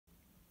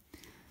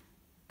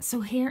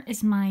So here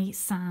is my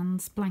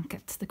SANDS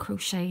blanket, the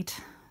crocheted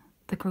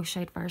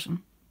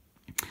version.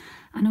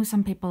 I know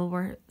some people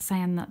were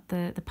saying that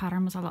the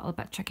pattern was a little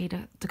bit tricky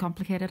to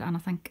complicate it, and I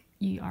think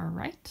you are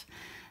right.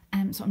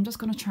 So I'm just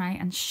going to try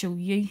and show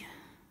you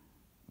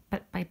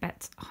bit by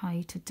bit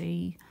how to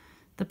do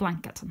the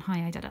blanket and how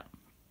I did it.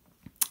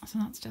 So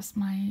that's just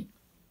my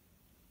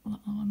little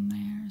one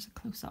there, is a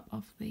close-up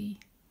of the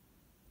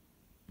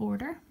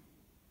border.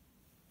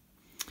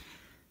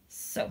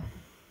 So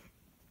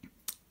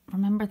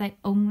remember, they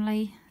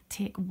only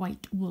take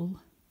white wool.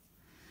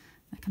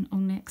 They can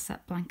only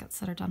accept blankets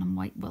that are done in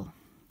white wool.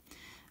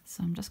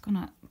 So I'm just going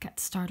to get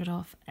started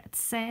off. It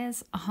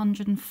says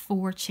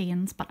 104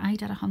 chains, but I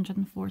did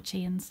 104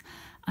 chains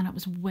and it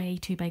was way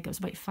too big. It was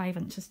about 5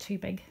 inches too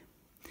big.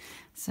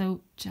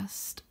 So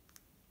just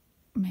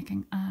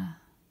making a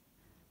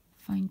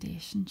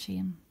foundation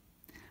chain,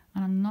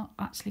 and I'm not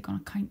actually going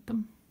to count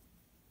them.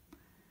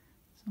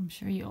 So I'm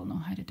sure you all know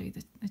how to do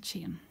the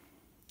chain.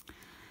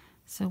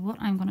 So what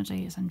I'm going to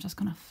do is I'm just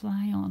going to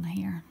fly on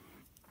here,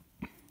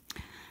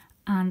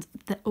 and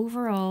the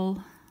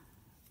overall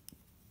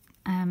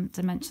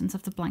dimensions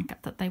of the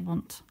blanket that they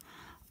want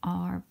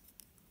are,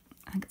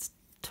 I think it's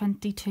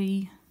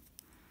 22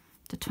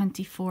 to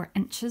 24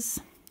 inches.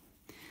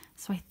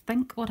 So I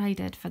think what I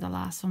did for the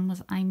last one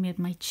was I made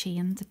my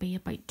chain to be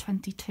about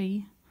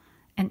 22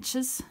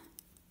 inches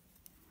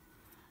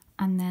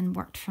and then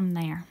worked from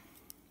there.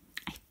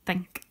 I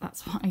think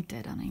that's what I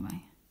did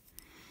anyway.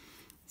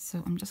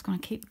 So I'm just going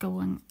to keep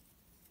going,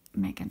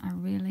 making a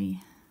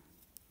really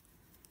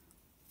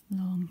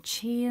long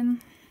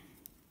chain,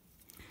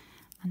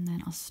 and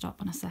then I'll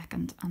stop in a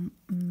second and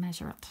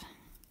measure it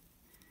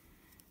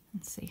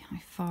and see how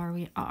far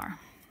we are.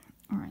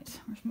 All right,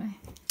 where's my...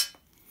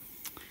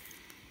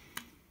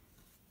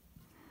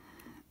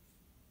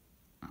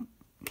 Oh,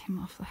 came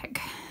off the hook.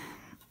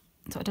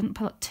 So I didn't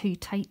pull it too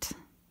tight,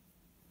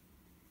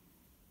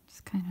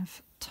 just kind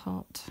of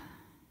taut.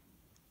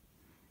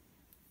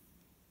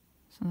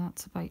 So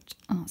that's about,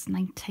 oh, that's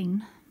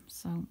 19.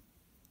 So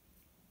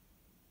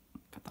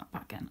put that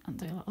back in and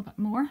do a little bit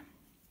more.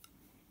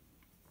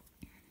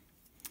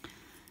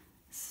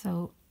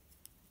 So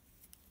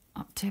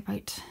up to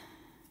about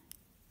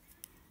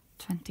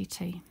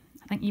 22.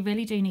 I think you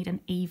really do need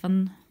an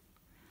even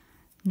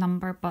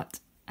number, but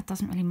it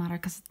doesn't really matter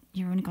because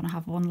you're only going to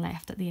have one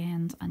left at the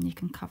end and you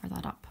can cover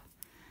that up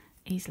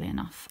easily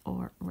enough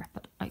or rip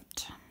it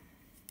out.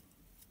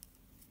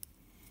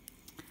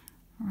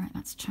 All right,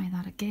 let's try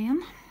that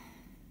again.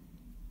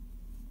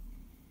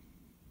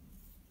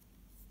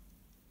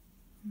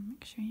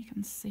 Make sure you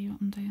can see what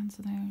I'm doing.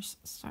 So there's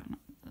starting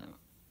at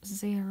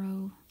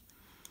 0,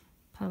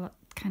 pull it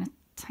kind of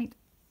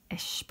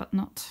tight-ish, but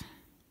not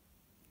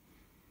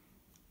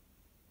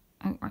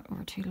outright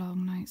over too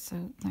long now.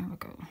 So there we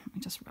go. Let me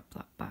just rip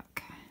that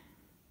back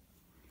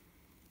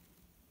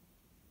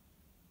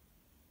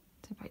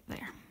to about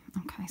there.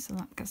 Okay, so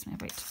that gives me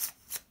about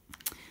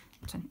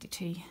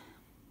 22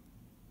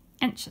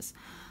 inches.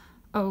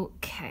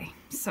 Okay,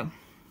 so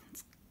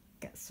let's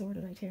get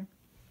sorted out here.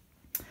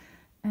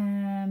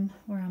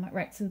 Where am I?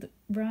 Right, so the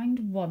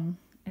round 1,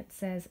 it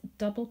says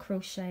double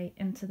crochet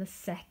into the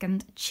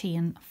second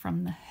chain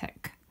from the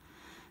hook.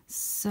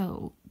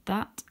 So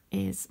that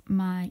is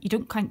my, you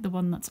don't count the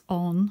one that's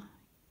on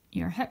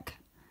your hook.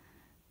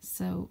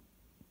 So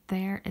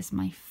there is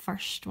my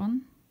first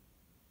one,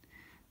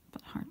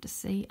 but hard to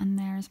see, and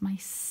there's my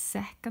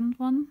second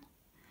one.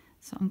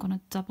 So I'm going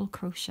to double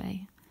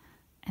crochet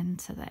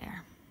into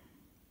there.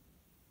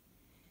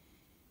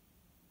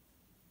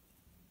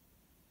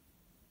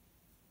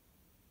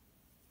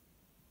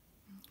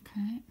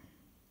 Okay.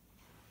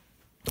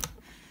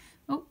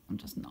 Oh, I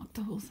just knocked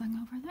the whole thing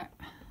over there.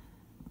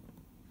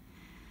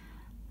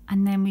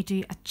 And then we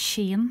do a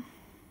chain,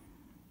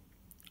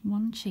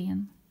 one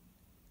chain,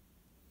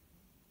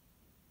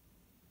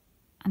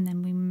 and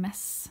then we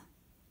miss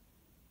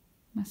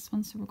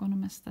one, so we're going to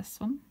miss this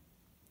one,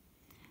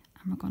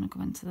 and we're going to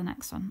go into the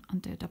next one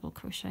and do a double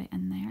crochet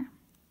in there.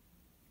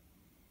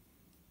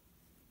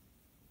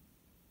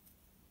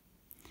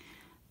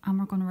 And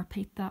we're going to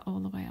repeat that all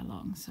the way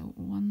along. So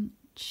one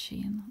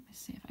chain, let me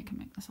see if I can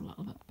make this a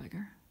little bit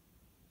bigger.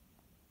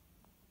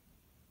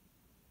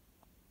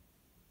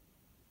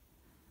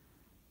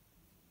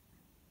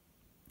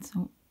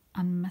 So,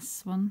 and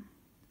miss one,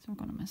 so we're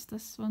going to miss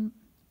this one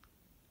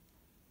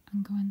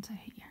and go into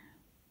here.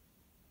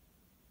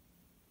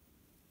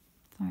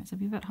 Sorry, it's a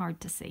wee bit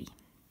hard to see.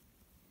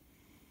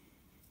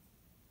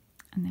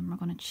 And then we're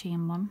going to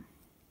chain one,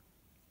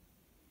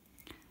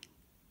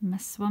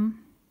 miss one,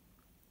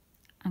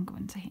 and go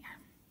into here.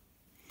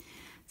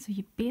 So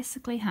you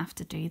basically have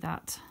to do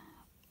that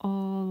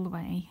all the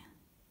way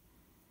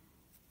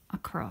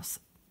across.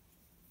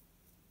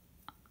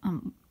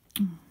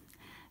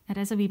 It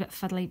is a wee bit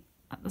fiddly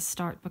at the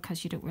start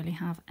because you don't really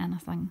have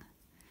anything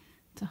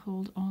to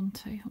hold on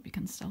to. Hope you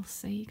can still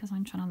see because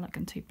I'm trying to look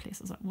in 2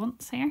 places at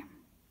once here.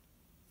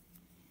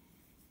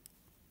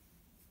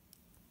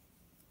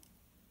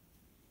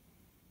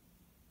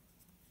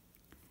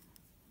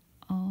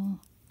 All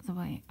the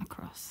way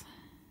across. across.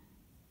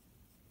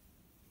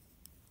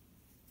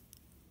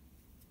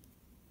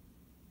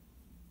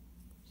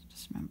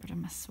 Just remember to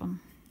miss one.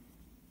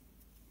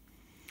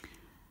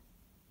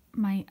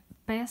 My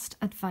best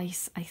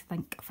advice, I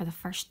think, for the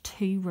first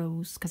 2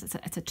 rows, because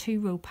it's a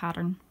 2-row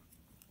pattern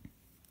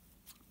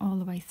all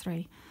the way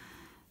through.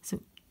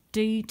 So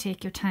do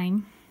take your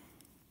time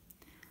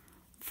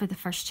for the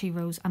first 2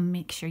 rows and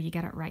make sure you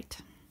get it right.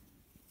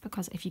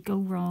 Because if you go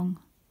wrong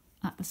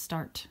at the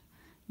start,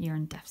 you're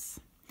in diffs.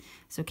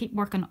 So keep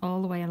working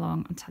all the way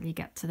along until you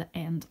get to the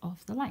end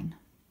of the line.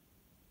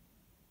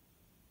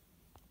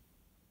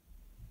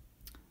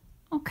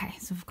 Okay,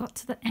 so we've got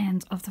to the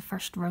end of the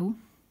first row,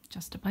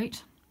 just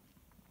about.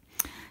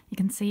 You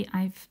can see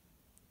I've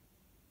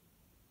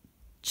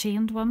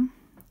chained one.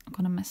 I'm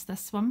going to miss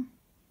this one.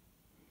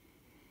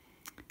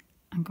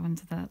 I'm going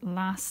to the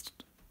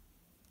last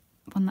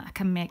one that I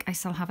can make. I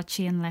still have a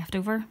chain left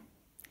over.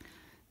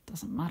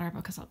 Doesn't matter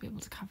because I'll be able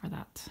to cover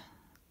that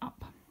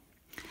up.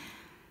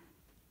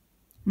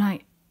 Now,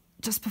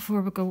 just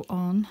before we go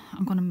on,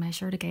 I'm going to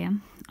measure it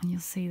again and you'll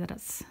see that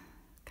it's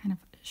kind of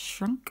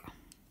shrunk.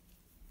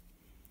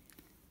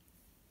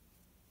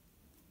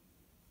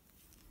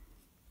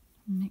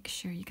 Make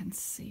sure you can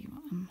see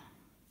what I'm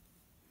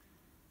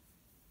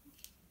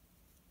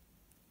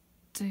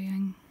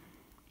doing.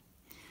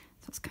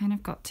 So it's kind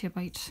of got to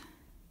about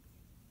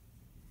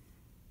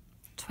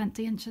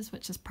 20 inches,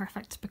 which is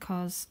perfect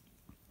because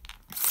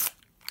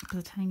by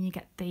the time you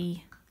get the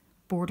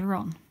border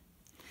on,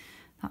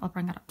 that'll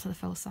bring it up to the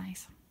full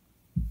size.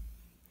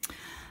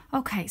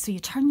 Okay, so you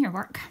turn your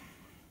work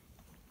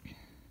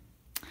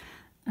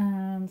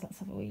and let's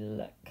have a wee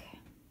look.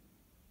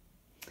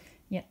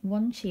 Yeah,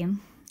 1 chain,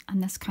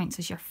 and this counts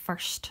as your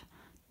first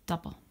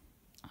double.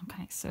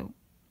 Okay, so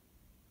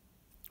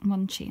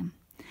 1 chain.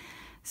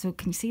 So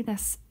can you see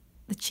this,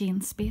 the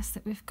chain space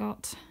that we've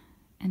got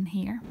in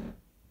here?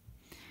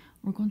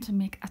 We're going to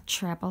make a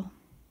treble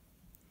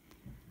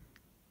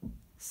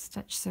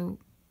stitch. So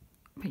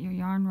put your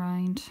yarn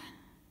round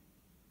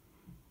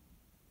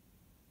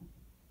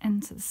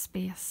into the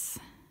space.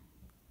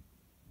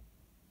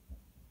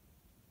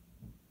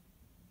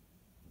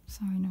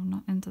 Sorry, no,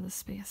 not into the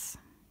space.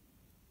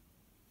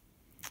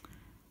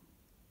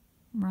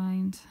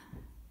 Round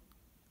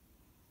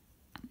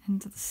and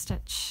into the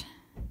stitch.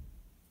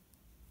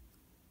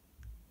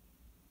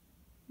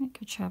 Make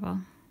your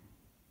treble.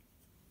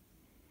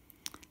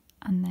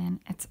 And then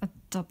it's a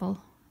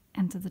double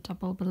into the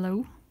double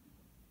below.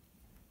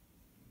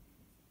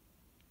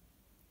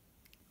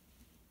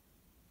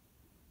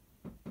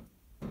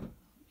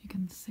 You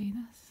can see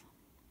this.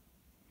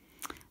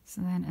 So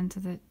then into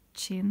the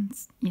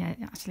chains, yeah, it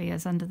actually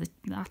is under the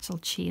actual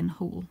chain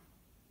hole.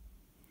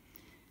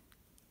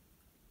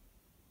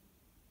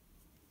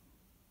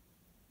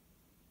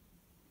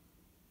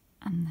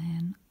 And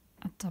then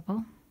a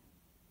double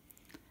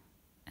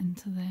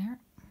into there.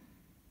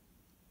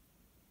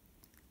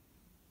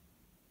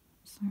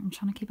 So I'm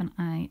trying to keep an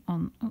eye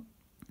on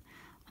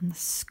the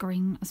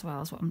screen as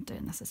well as what I'm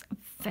doing. This is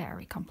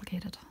very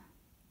complicated.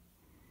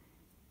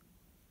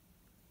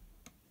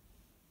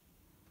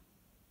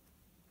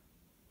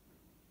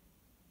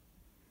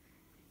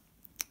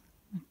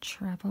 A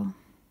treble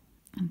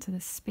into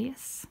this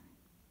space.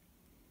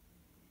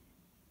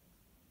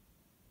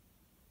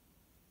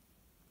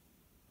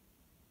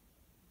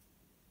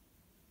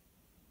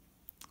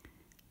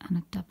 And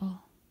a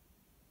double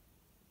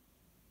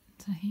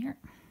into here.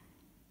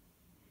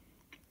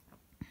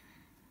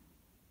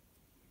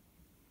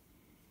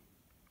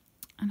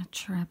 And a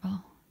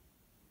treble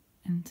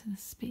into the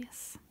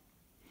space.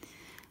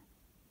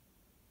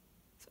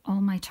 So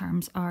all my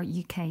terms are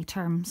UK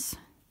terms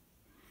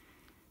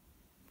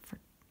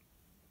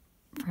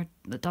for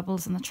the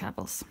doubles and the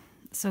trebles.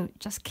 So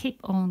just keep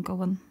on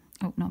going.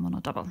 Oh no, I'm on a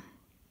double.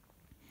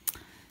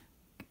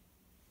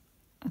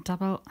 A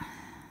double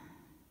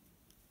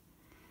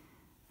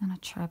and a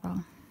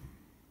treble.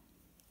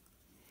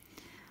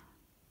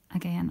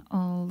 Again,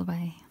 all the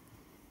way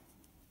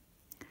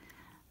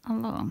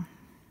along.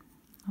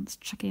 It's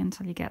tricky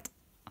until you get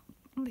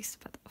at least a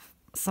bit of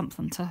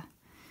something to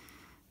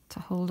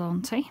hold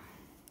on to.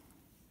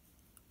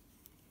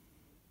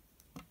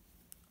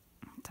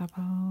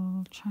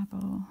 Double,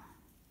 treble,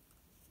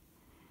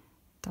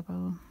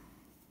 double,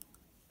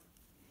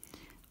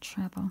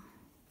 treble.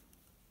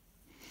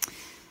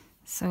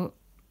 So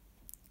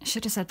I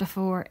should have said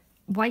before,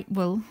 white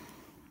wool,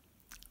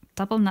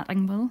 double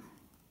knitting wool.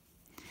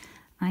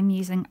 I'm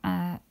using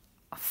a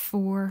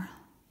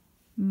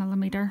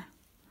 4mm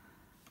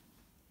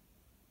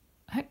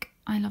hook.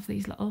 I love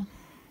these little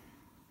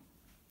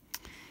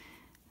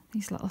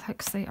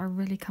hooks. They are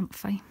really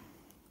comfy.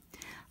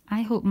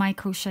 I hold my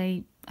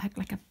crochet hook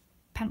like a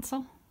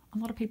pencil. A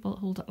lot of people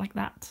hold it like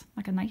that,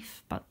 like a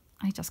knife, but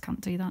I just can't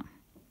do that.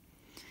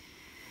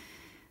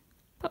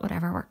 But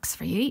whatever works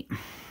for you.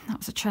 That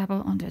was a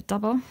treble onto a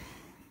double.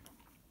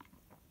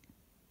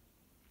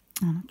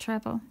 And a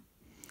treble.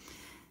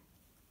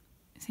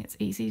 See, it's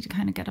easy to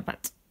kind of get a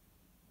bit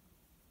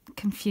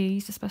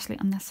confused, especially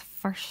on this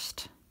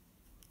first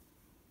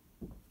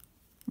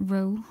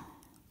row.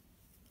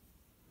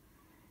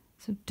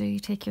 So do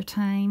take your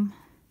time,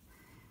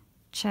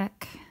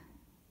 check,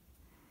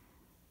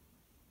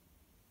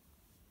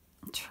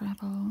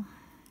 treble.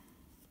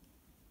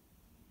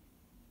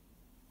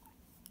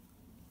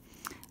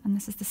 And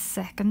this is the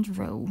second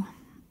row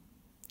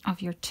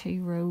of your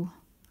 2-row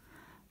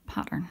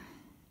pattern.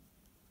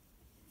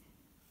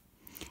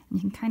 And you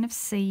can kind of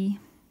see,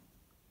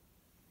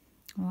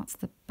 well, that's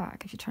the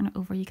back. If you turn it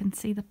over, you can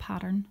see the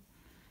pattern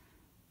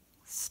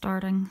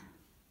starting.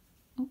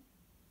 Oh,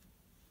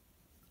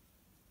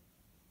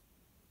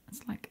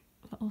 it's like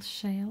little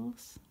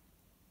shells.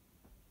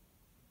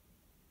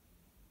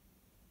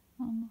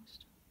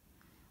 Almost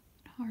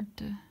hard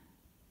to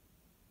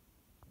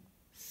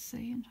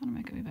see. I'm trying to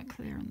make it a bit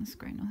clearer on the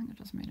screen. I think I've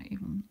just made it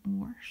even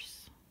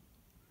worse.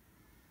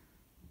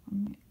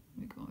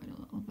 We go out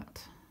a little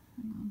bit.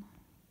 Hang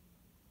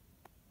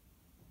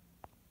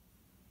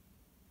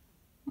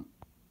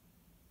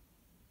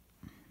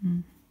on.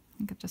 I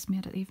think I've just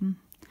made it even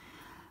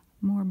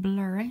more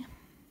blurry.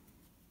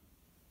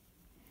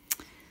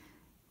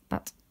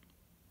 But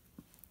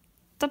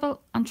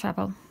double and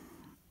treble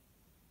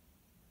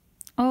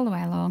all the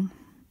way along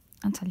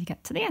until you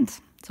get to the end.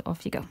 So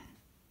off you go.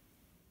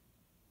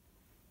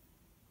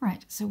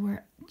 Right, so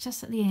we're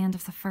just at the end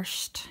of the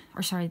first,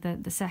 or sorry,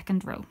 the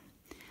second row.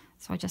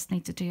 So I just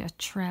need to do a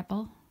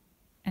treble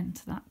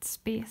into that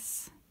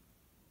space.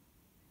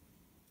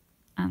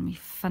 And we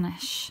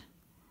finish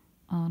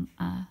on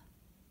a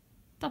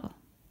double.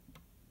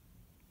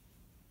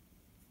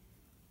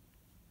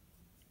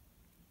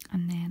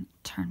 And then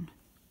turn.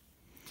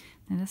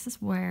 Now this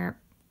is where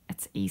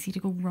it's easy to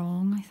go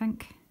wrong, I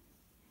think,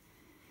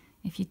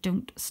 if you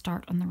don't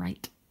start on the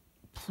right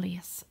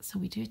place. So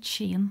we do a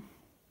chain.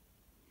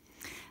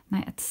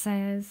 Now it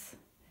says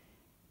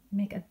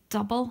make a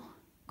double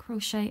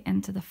crochet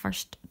into the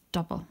first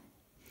double.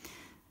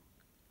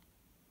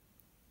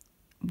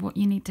 What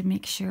you need to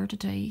make sure to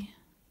do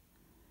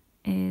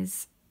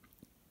is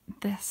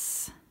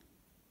this,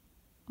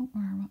 oh,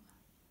 where are we?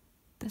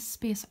 This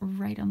space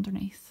right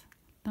underneath.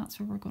 That's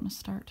where we're going to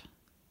start.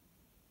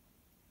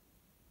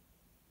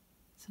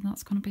 So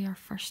that's going to be our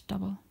first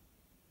double.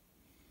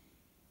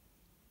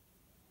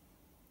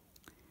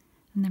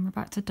 And then we're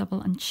back to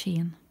double and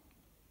chain.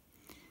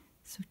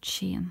 So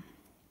chain.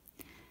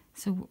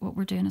 So what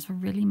we're doing is we're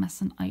really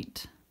missing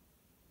out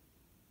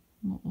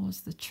what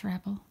was the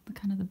treble, the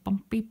kind of the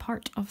bumpy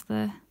part of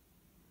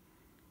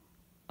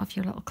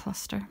your little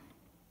cluster.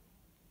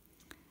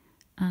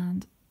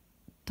 And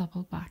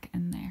double back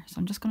in there. So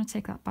I'm just going to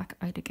take that back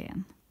out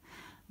again.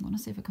 I'm going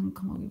to see if I can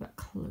come a wee bit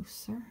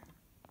closer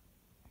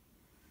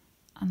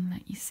and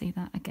let you see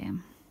that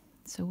again.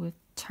 So we've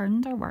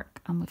turned our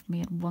work and we've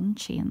made one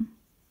chain.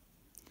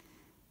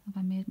 Have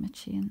I made my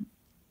chain?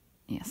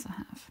 Yes, I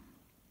have.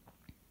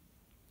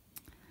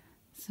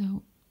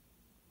 So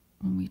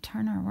when we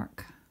turn our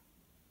work,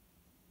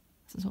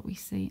 this is what we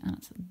see, and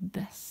it's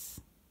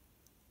this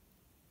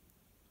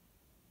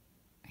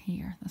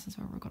here. This is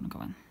where we're going to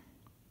go in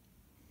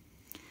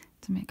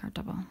to make our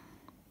double.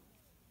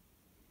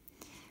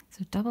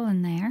 So double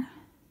in there,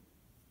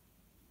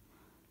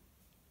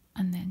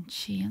 and then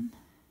chain,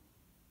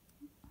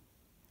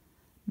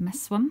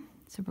 miss one,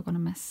 so we're going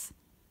to miss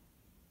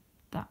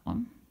that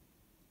one,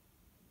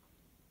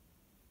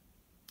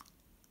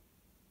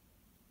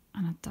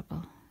 and a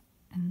double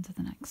into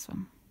the next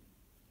one.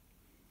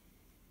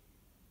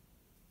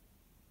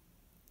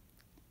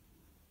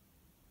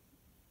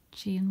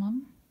 Chain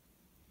one,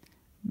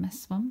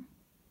 miss one,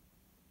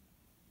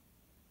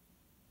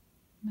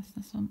 miss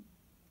this one,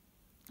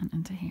 and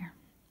into here.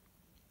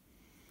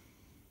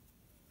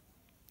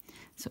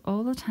 So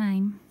all the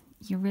time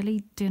you're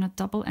really doing a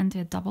double into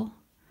a double.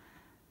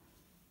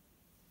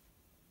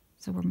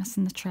 So we're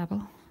missing the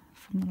treble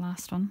from the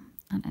last one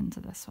and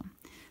into this one.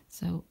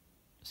 So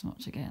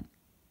watch again.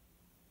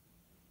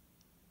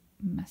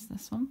 Miss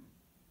this one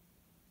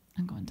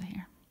and go into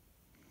here.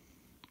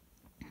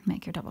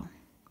 Make your double.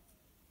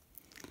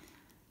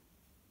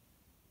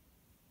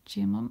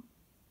 Chain one.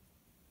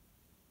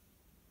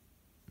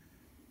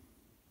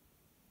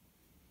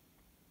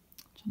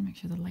 Trying to make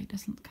sure the light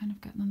isn't kind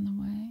of getting in the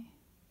way.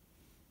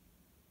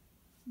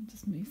 I'll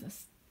just move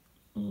this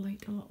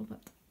light a little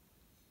bit.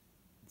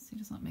 See,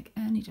 does not make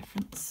any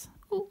difference.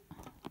 Oh,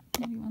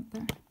 maybe went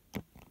there.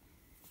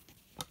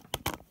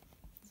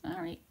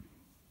 Sorry.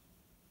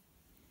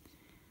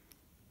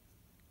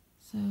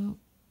 So,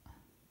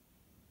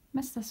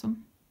 miss this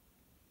one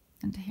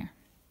into here.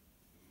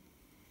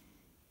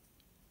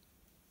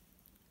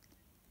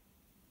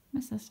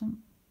 Miss this one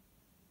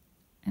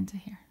into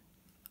here.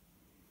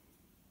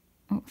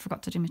 Oh, I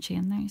forgot to do my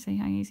chain there. You see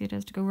how easy it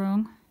is to go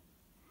wrong?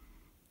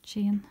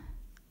 Chain.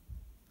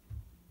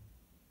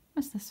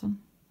 Miss this one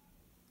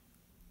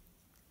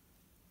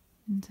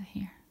into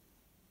here.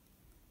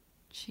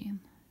 Chain.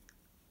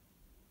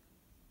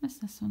 Miss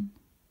this one.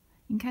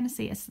 You can kind of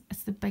see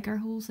it's the bigger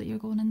holes that you're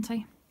going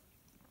into.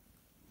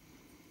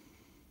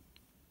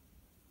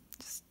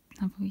 Just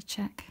have a wee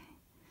check.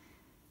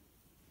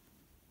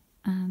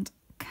 And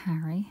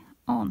carry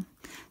on.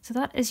 So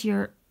that is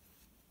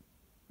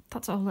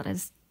that's all it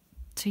is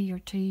to your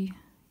two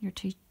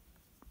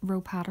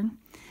row pattern,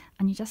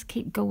 and you just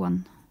keep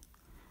going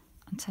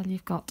until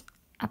you've got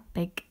a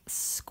big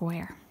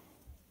square.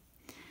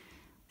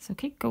 So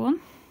keep going,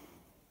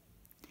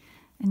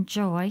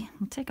 enjoy,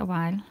 it'll take a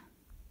while, and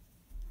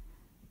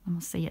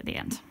we'll see you at the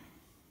end.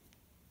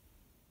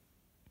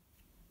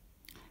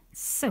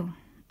 So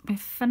we've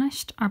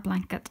finished our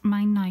blanket.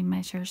 Mine now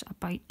measures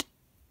about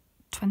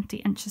 20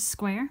 inches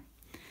square.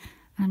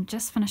 I'm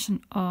just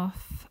finishing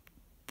off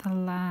the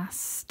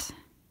last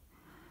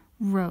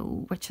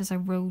row, which is a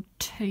row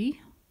 2.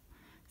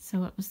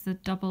 So it was the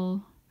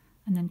double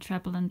and then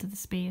treble into the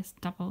space,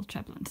 double,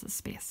 treble into the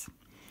space.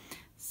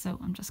 So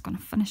I'm just going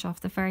to finish off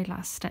the very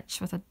last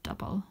stitch with a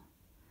double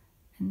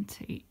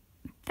into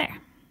there.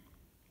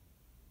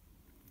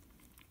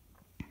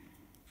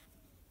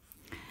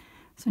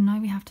 So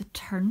now we have to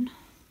turn,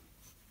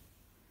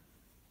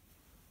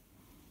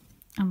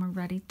 and we're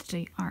ready to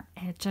do our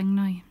edging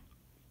now.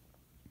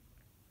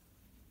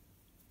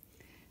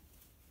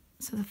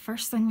 So the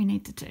first thing we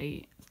need to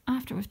do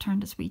after we've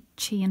turned is we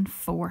chain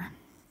 4.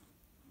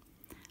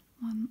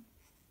 1,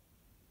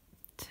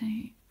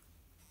 2,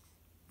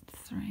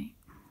 3,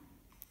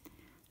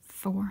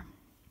 4.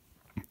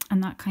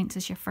 And that counts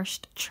as your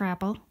first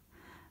treble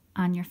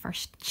and your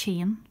first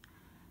chain,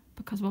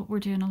 because what we're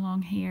doing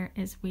along here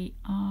is we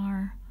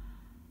are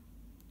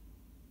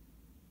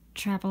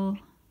treble,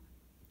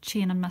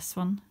 chain and miss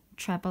one,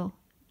 treble,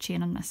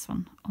 chain and miss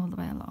one, all the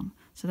way along.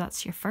 So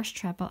that's your first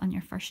treble and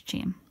your first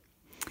chain.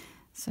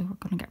 So we're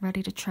going to get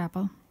ready to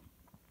treble,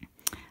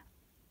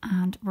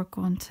 and we're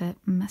going to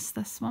miss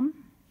this one.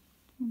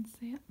 You can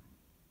see it.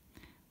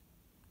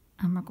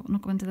 And we're going to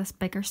go into this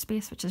bigger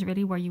space, which is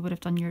really where you would have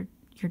done your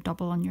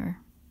double on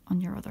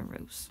your other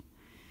rows.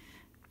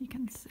 You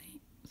can see.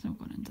 So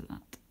we're going into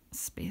that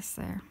space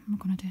there. We're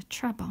going to do a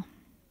treble.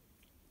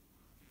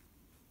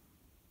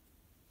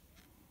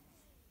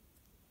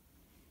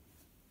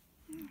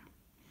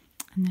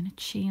 And then a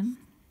chain.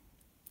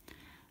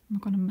 We're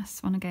going to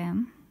miss one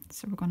again.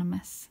 So we're going to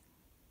miss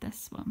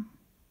this one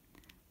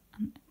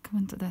and go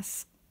into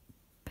this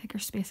bigger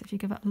space. If you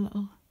give it a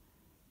little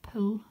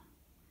pull,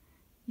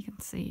 you can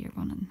see you're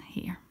going in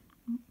here.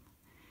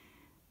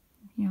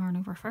 Yarn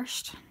over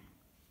first,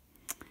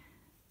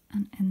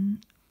 and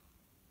in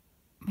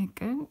we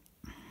go.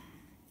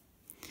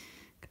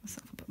 Give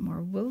myself a bit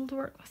more wool to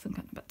work with. I'm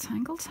getting a bit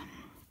tangled.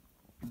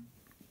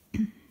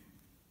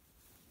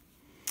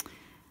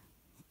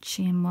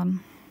 Chain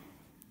one,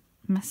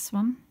 miss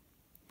one,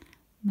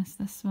 miss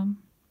this one,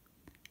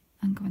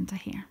 and go into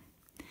here.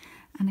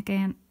 And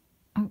again,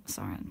 oh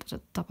sorry, I did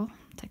a double,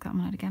 take that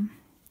one out again.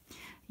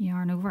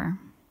 Yarn over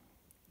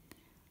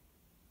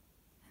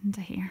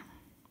into here.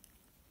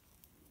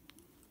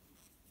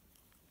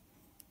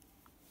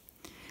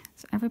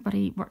 So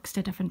everybody works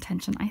to a different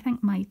tension. I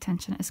think my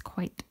tension is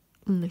quite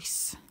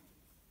loose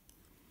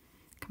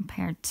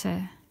compared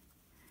to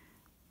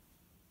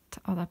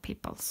other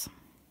people's.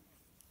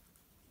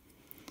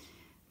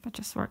 But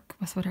just work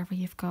with whatever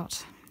you've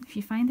got. If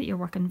you find that you're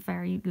working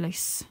very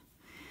loose,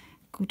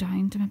 go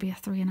down to maybe a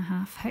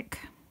 3.5 hook.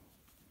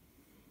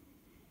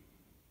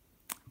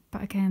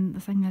 But again, the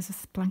thing is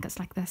with blankets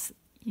like this,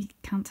 you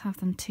can't have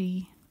them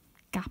too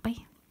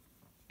gappy,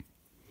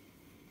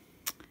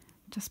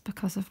 just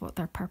because of what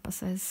their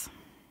purpose is.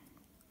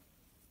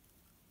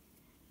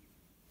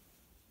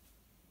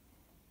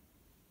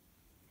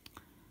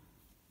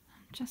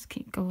 Just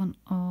keep going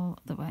all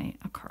the way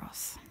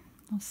across.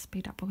 I'll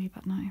speed up a wee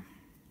bit now.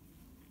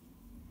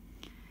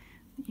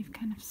 You've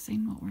kind of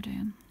seen what we're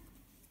doing.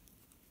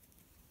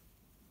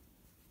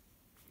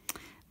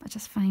 I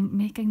just find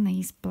making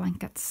these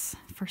blankets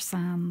for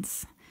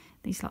SANDS,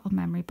 these little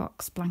memory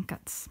box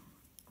blankets,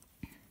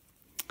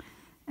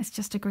 it's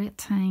just a great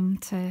time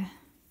to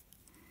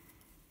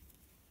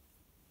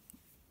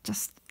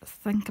just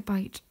think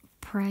about,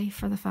 pray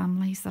for the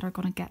families that are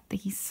going to get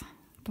these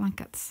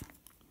blankets.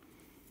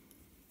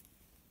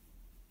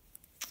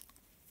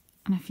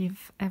 And if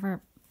you've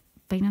ever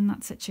been in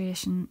that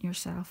situation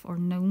yourself or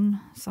known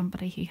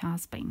somebody who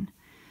has been,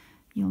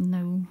 you'll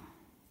know,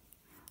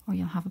 or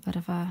you'll have a bit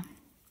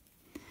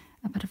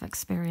of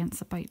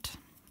experience about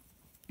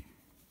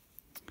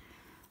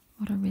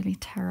what a really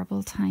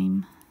terrible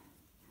time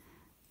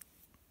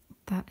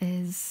that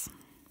is,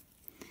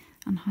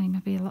 and how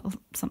maybe a little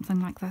something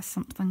like this,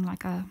 something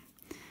like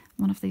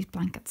one of these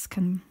blankets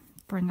can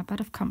bring a bit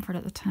of comfort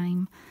at the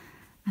time,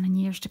 and in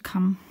years to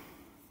come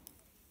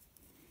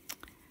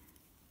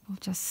will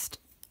just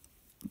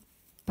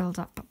build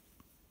up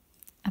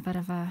a bit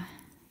of a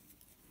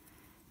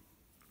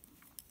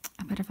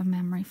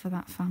memory for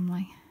that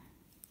family.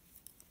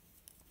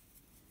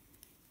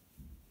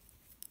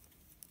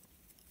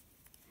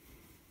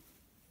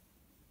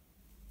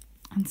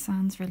 And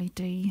SANDS really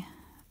do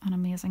an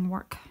amazing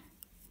work,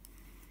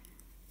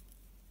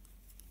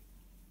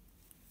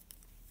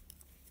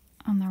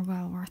 and they're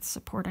well worth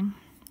supporting.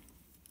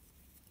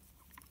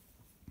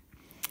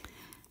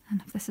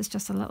 And if this is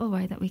just a little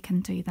way that we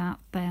can do that,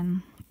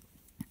 then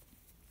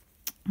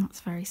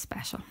That's very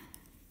special.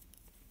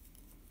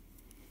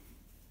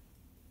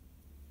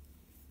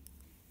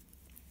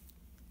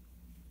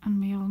 And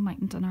we all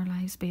mightn't in our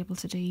lives be able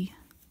to do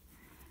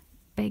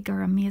big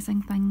or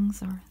amazing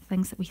things, or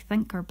things that we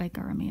think are big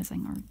or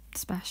amazing or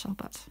special,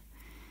 but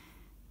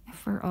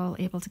if we're all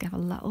able to give a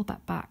little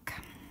bit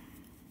back,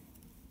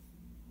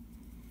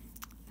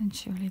 then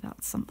surely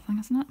that's something,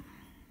 isn't it?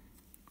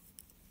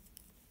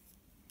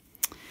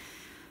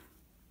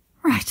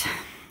 Right,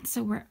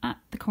 so we're at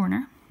the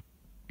corner,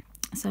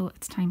 so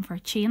it's time for a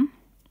chain.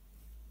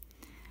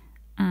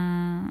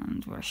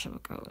 And where shall we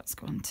go? Let's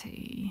go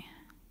into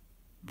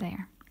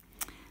there.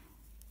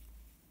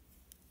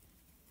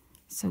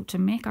 So to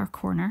make our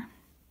corner,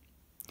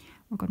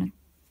 we're going to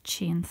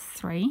chain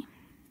 3.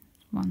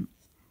 1,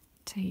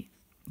 2,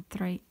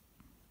 3.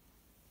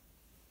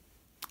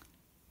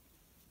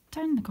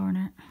 Down the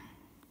corner.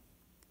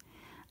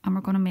 And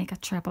we're going to make a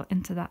treble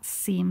into that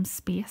same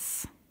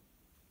space.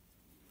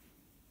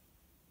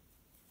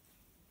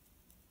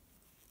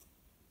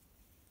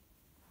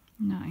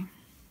 Now,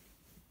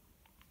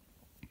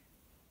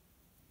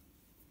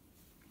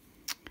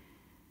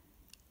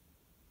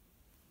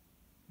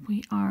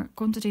 we are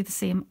going to do the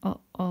same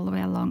all the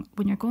way along.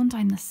 When you're going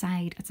down the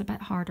side, it's a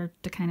bit harder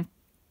to kind of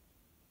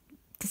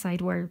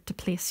decide where to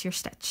place your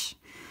stitch.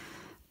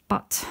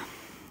 But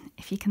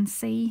if you can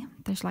see,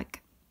 there's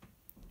like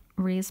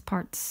raised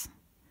parts,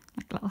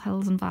 like little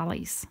hills and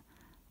valleys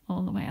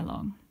all the way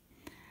along.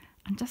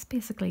 And just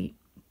basically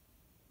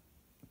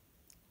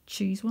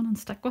choose one and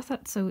stick with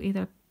it. So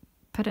either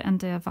put it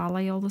into a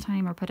valley all the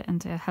time or put it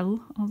into a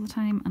hill all the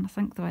time. And I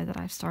think the way that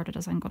I've started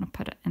is I'm going to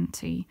put it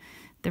into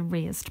the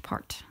raised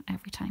part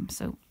every time.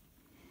 So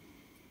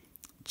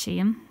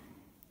chain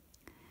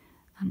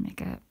and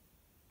make a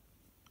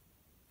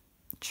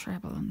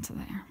treble into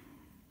there.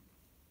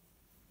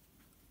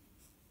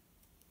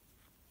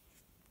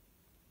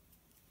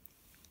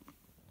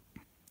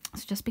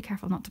 So just be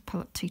careful not to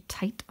pull it too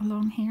tight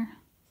along here.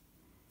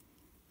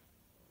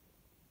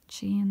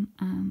 Chain,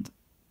 and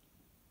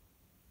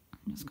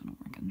I'm just going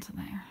to work into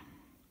there.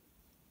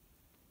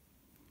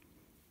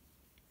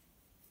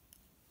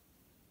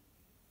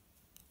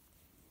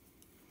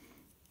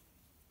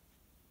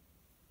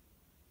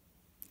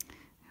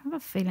 I have a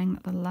feeling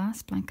that the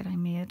last blanket I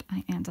made,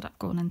 I ended up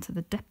going into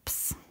the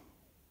dips.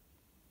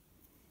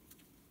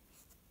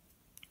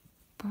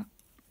 But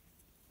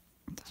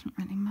it doesn't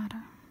really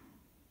matter.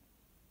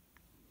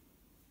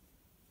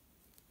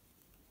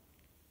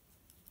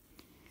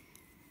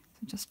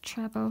 So just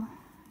treble,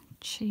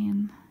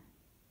 chain.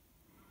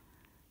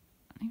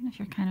 And even if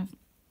you're kind of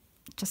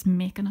just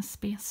making a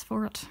space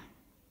for it,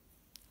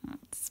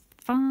 that's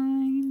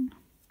fine.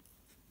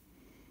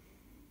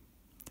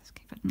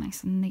 Keep it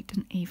nice and neat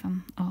and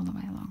even all the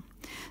way along.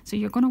 So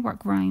you're going to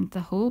work round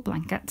the whole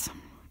blanket,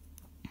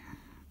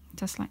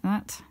 just like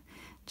that.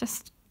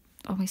 Just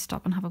always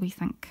stop and have a wee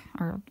think,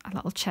 or a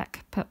little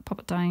check. Pop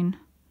it down.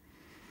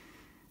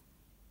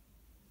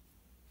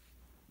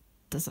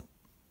 Is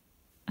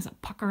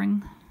it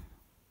puckering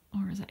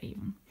or is it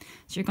even?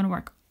 So you're going to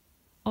work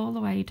all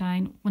the way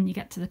down. When you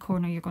get to the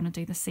corner, you're going to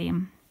do the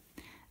same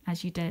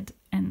as you did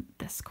in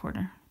this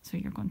corner. So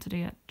you're going to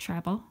do a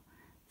treble,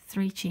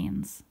 3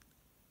 chains,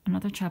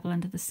 another treble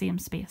into the same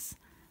space,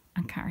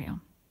 and carry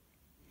on.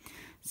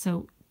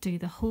 So do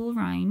the whole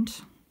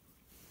round.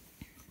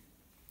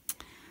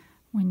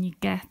 When you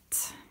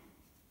get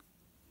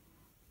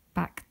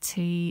back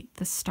to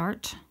the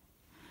start,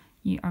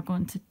 you are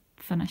going to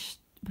finish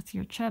with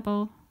your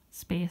treble,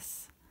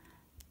 space,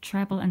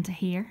 treble into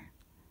here,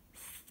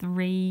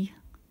 3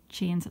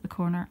 chains at the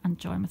corner, and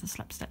join with a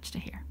slip stitch to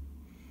here.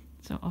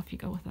 So off you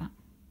go with that.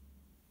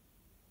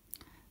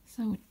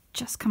 So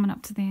just coming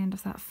up to the end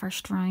of that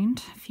first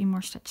round, a few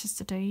more stitches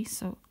to do.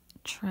 So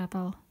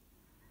treble,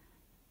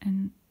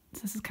 and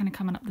so this is kind of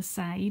coming up the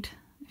side,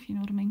 if you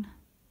know what I mean.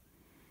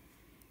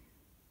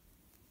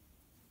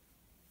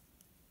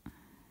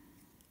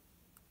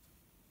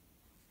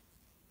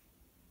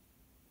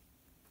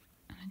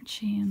 And a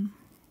chain,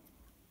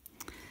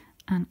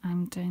 and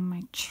I'm doing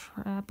my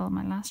treble,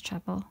 my last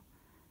treble,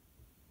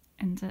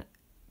 into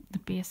the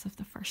base of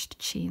the first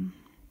chain.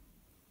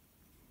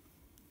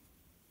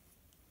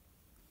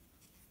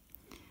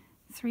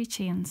 3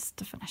 chains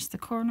to finish the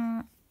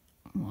corner.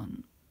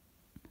 1,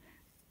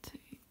 2,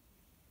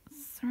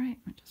 3.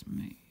 Let me just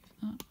move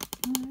that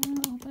a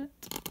little bit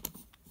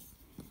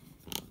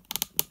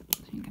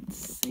so you can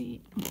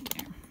see. Oh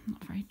dear,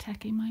 not very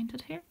techie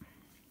minded here.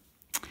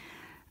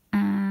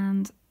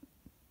 And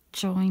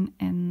join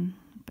in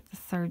the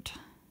 3rd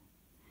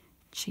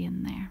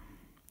chain there,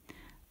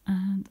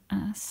 and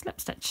a slip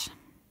stitch.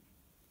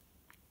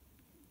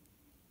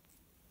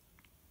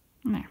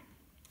 There.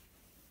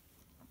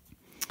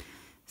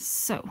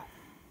 So,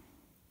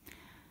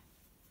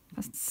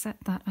 just set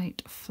that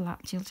out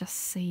flat, you'll just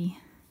see,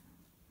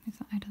 move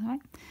that out of the way,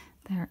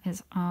 there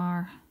is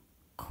our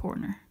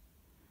corner.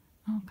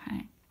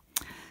 Okay,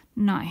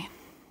 now,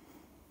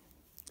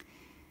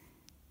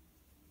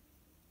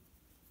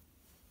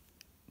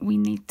 we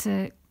need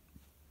to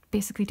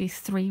basically do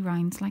 3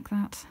 rounds like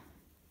that.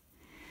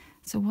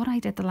 So what I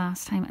did the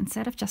last time,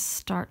 instead of just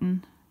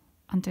starting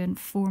and doing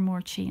 4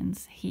 more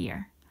chains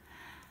here,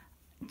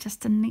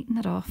 just to neaten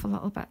it off a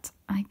little bit,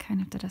 I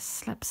kind of did a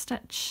slip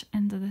stitch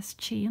into this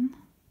chain.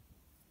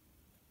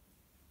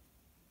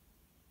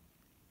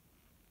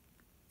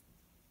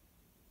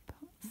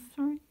 Pull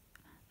through,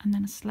 and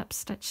then a slip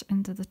stitch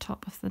into the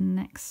top of the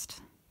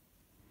next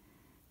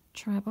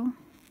treble.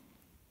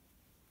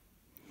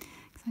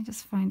 Because I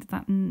just found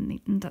that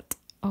neatened it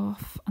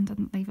off and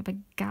didn't leave a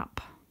big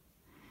gap.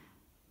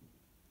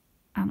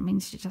 And it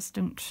means you just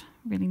don't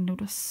really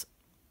notice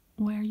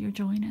where your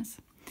join is.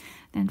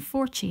 Then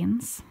 4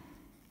 chains.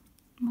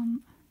 1,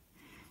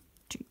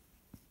 2,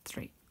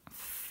 3,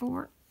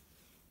 4.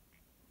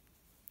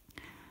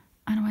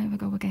 And away we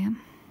go again.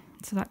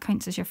 So that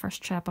counts as your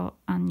first treble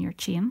and your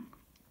chain.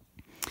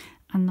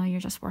 And now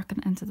you're just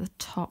working into the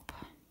top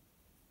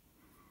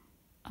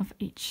of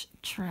each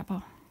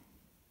treble.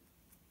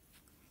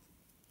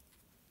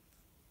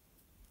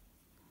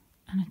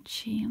 And a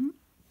chain.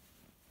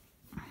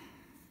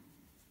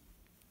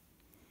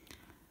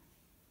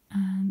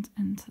 And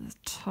into the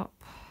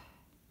top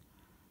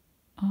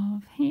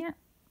of here.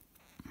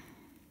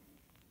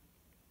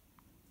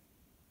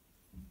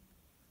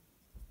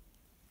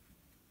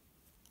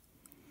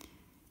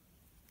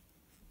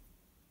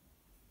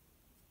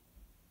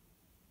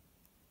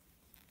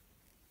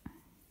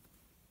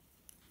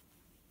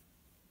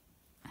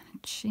 And a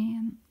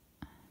chain.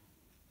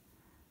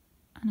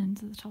 And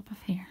into the top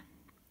of here.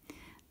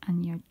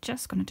 And you're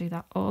just going to do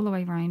that all the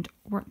way around,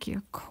 work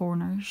your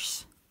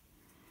corners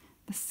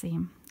the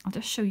same. I'll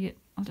just show you,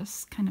 I'll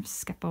just kind of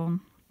skip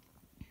on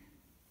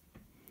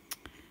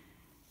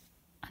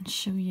and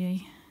show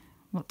you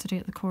what to do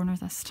at the corner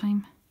this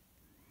time.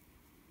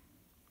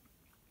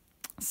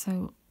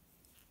 So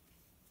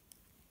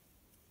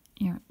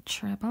your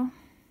treble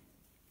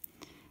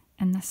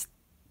in this,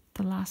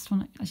 the last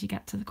one as you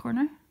get to the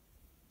corner,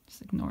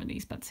 just ignore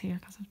these bits here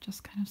because I've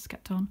just kind of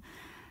skipped on,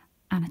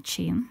 and a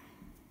chain,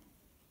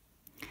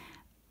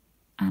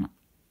 and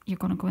you're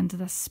going to go into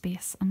this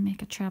space and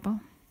make a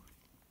treble.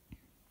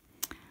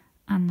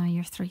 And now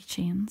your 3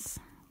 chains.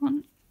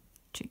 1,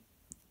 2,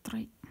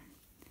 3.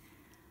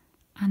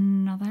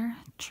 Another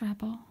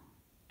treble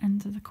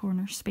into the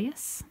corner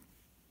space.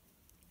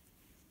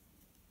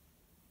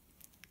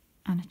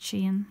 And a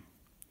chain.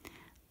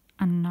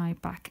 And now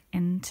back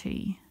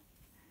into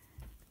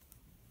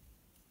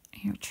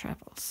your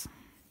trebles.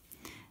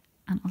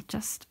 And I'll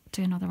just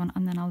do another one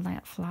and then I'll lay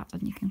it flat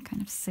and you can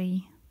kind of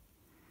see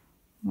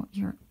what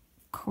your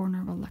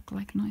corner will look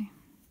like now.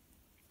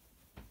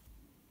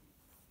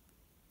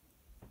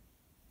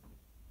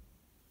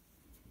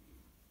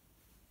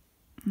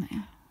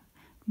 Now,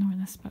 ignore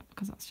this bit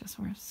because that's just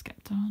where I've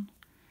skipped on.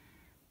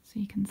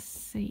 So you can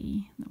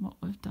see that what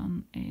we've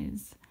done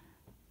is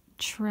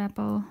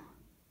treble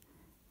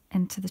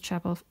into the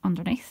treble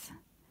underneath,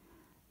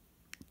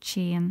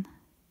 chain,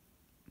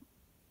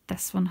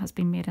 this one has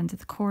been made into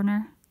the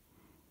corner,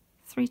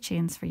 3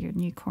 chains for your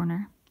new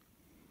corner,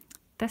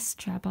 this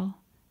treble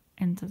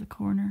into the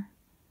corner,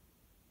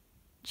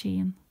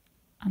 chain,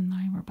 and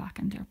now we're back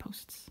into our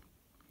posts.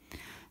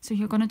 So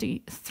you're going to do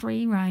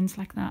 3 rounds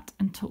like that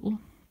in total,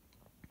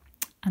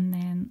 and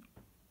then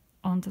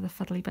onto the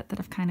fiddly bit that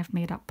I've kind of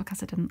made up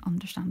because I didn't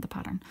understand the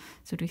pattern.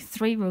 So do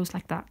 3 rows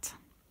like that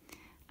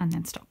and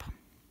then stop.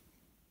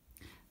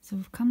 So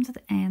we've come to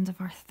the end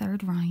of our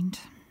 3rd round.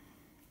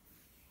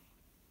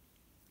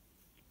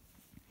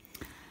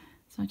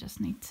 So I just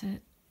need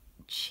to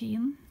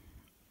chain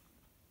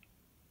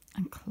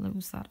and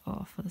close that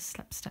off with a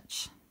slip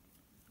stitch,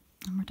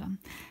 and we're done.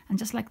 And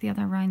just like the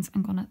other rounds,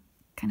 I'm going to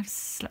kind of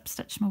slip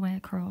stitch my way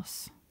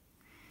across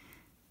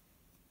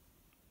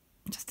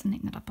just to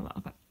neaten it up a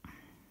little bit.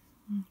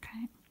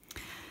 Okay,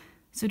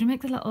 so to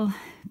make the little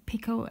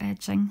picot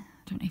edging,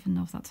 I don't even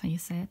know if that's how you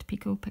say it,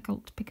 picot,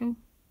 pickled, picot,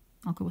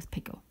 I'll go with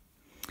picot.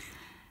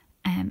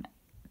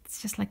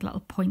 It's just like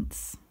little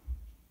points.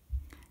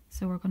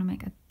 So we're going to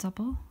make a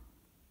double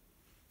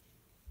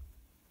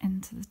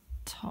into the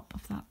top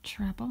of that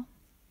treble,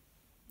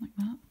 like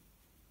that.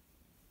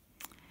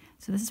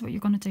 So this is what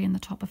you're going to do in the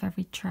top of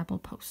every treble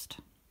post.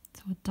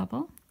 So a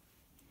double,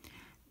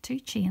 2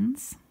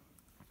 chains,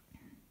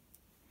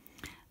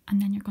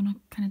 and then you're going to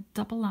kind of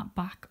double that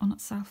back on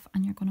itself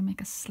and you're going to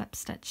make a slip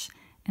stitch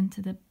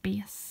into the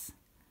base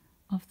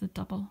of the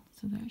double.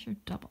 So there's your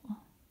double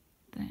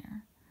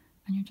there,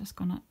 and you're just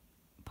going to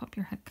pop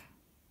your hook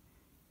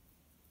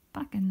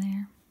back in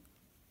there,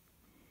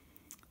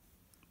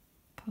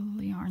 pull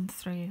the yarn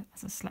through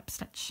as a slip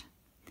stitch,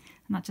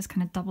 and that just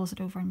kind of doubles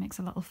it over and makes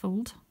a little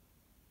fold.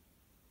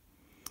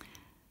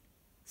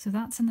 So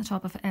that's in the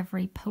top of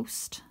every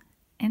post.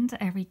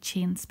 Into every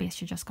chain space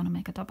you're just going to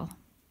make a double.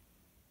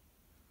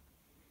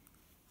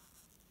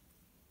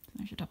 So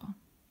there's your double.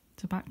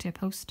 So back to a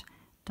post,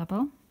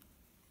 double,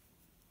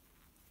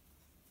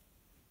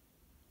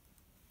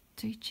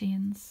 2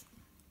 chains,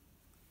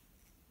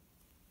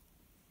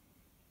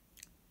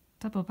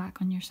 double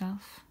back on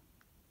yourself,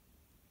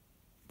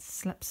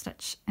 slip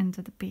stitch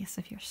into the base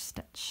of your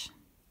stitch,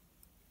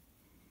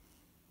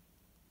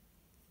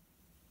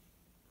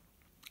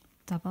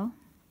 double,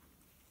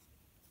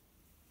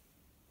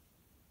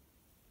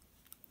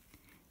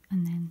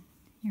 and then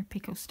your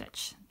picot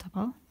stitch,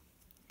 double,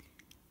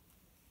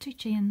 2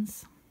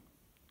 chains,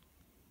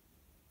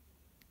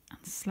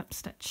 and slip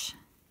stitch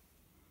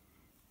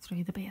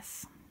through the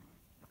base.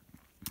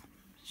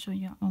 Show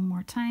you one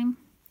more time.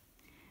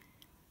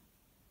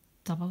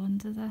 Double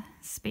into the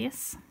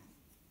space,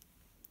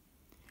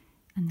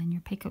 and then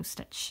your picot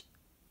stitch,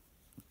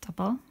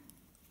 double,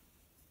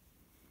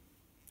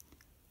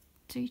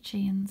 2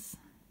 chains,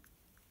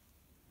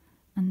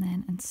 and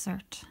then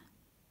insert,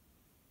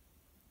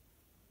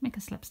 make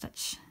a slip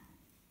stitch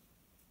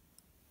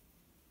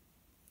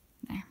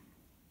there.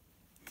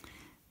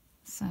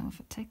 So if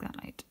I take that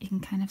out, you can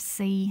kind of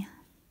see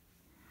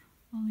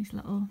all these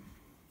little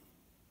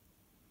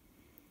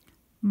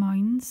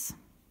mounds.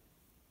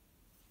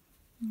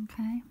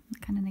 Okay,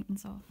 it kind of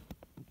neatens off.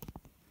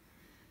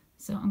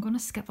 So I'm going to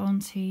skip on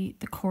to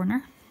the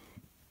corner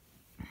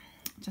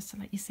just to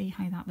let you see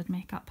how that would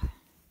make up.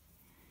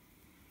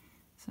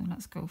 So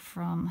let's go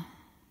from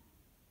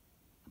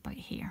about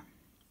here.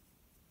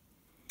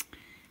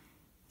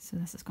 So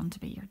this is going to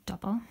be your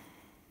double,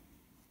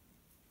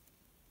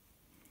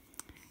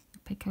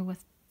 picot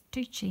with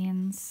 2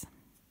 chains.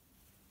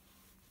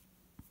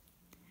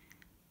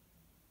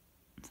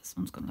 This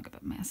one's going to look a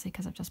bit messy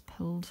because I've just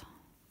pulled,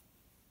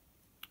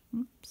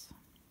 oops,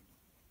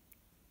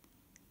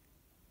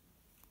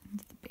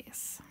 into the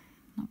base.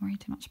 Not worry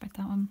too much about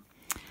that one.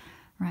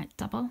 Right,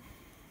 double,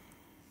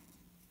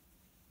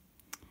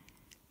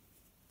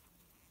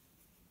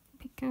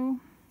 picot,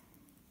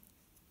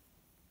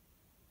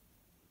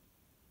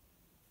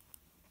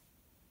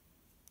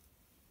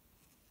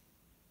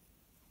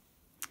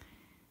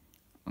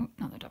 oh,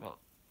 another double,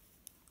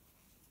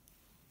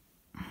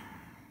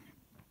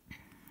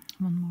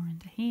 one more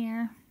into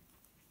here,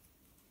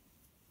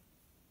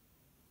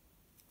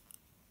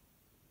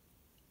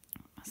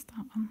 missed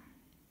that one.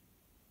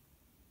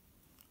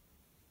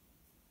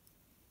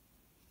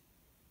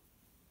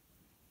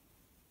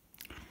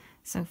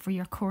 So for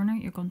your corner,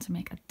 you're going to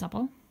make a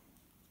double,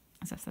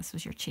 as if this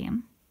was your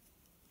chain.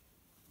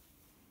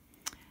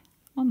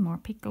 One more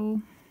picot.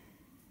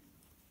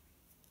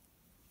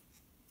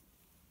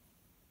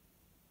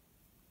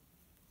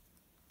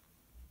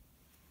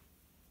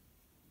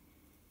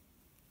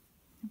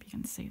 Hope you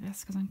can see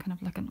this because I'm kind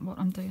of looking at what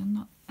I'm doing,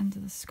 not into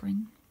the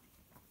screen.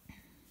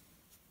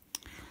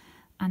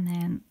 And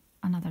then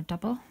another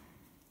double.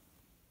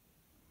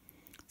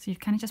 So you've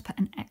kind of just put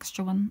an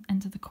extra one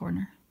into the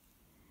corner.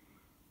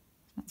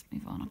 Let's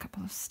move on a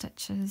couple of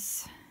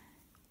stitches.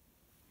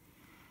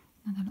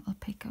 Another little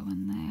picot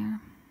in there.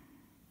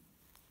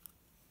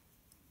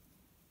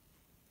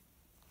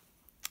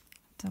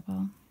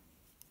 Double.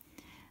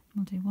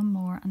 We'll do one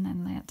more and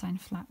then lay it down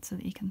flat so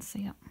that you can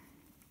see it.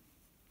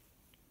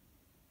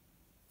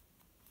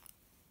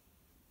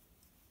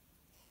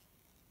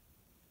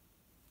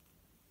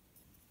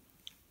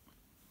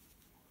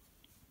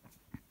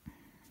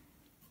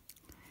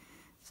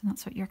 So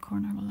that's what your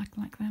corner will look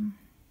like then.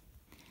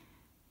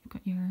 You've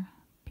got your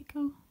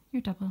picot,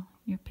 your double,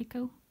 your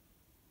picot,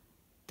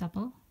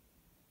 double,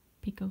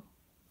 picot,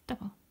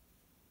 double,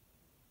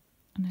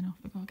 and then off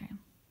we go again.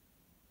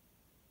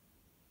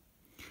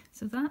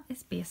 So that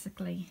is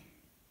basically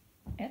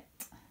it.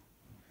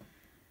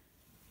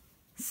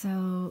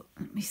 So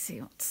let me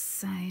see what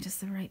side is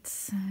the right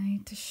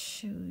side to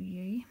show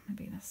you.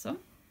 Maybe this one.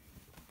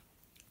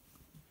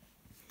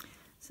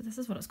 So this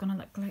is what it's going to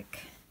look like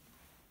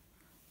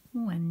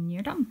when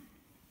you're done.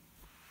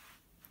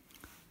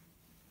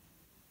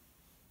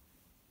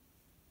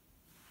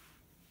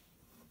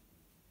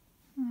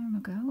 There we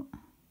go.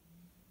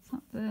 Is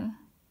that the...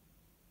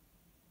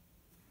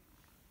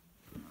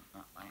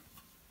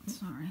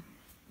 Sorry.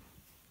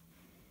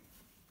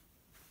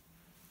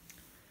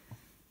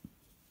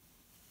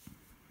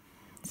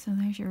 So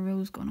there's your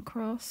rows going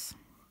across.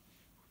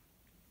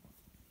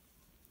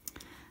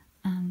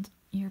 And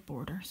your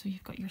border. So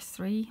you've got your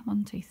 3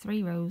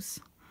 rows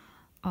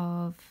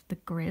of the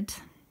grid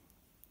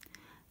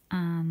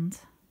and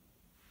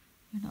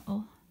your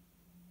little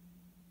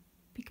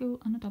picot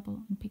and a double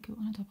and picot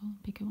and a double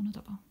and picot and a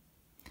double.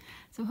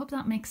 So I hope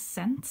that makes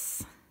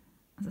sense.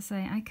 As I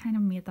say, I kind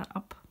of made that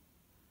up,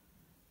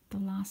 the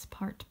last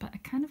part, but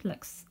it kind of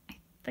looks, I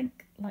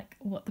think, like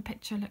what the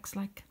picture looks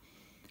like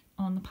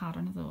on the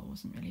pattern, although it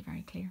wasn't really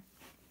very clear.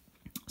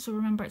 So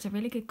remember, it's a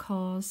really good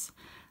cause.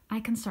 I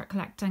can start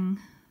collecting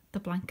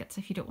the blankets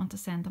if you don't want to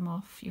send them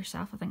off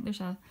yourself. I think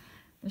there's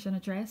an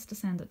address to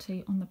send it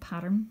to on the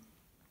pattern,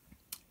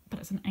 but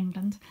it's in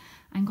England.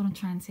 I'm going to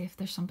try and see if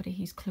there's somebody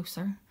who's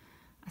closer,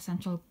 a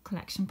central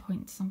collection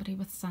point, somebody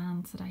with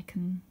SANDS that I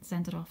can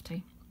send it off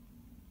to.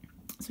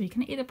 So you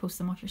can either post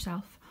them off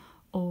yourself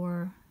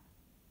or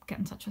get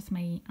in touch with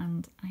me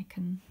and I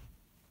can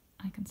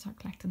start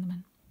collecting them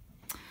in.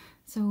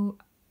 So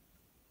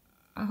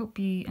I hope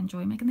you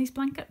enjoy making these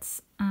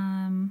blankets.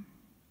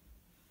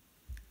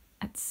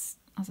 It's,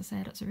 as I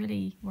said, it's a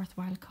really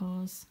worthwhile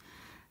cause.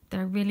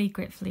 They're really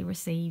gratefully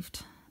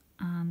received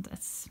and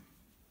it's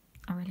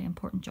a really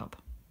important job.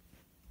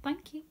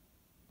 Thank you.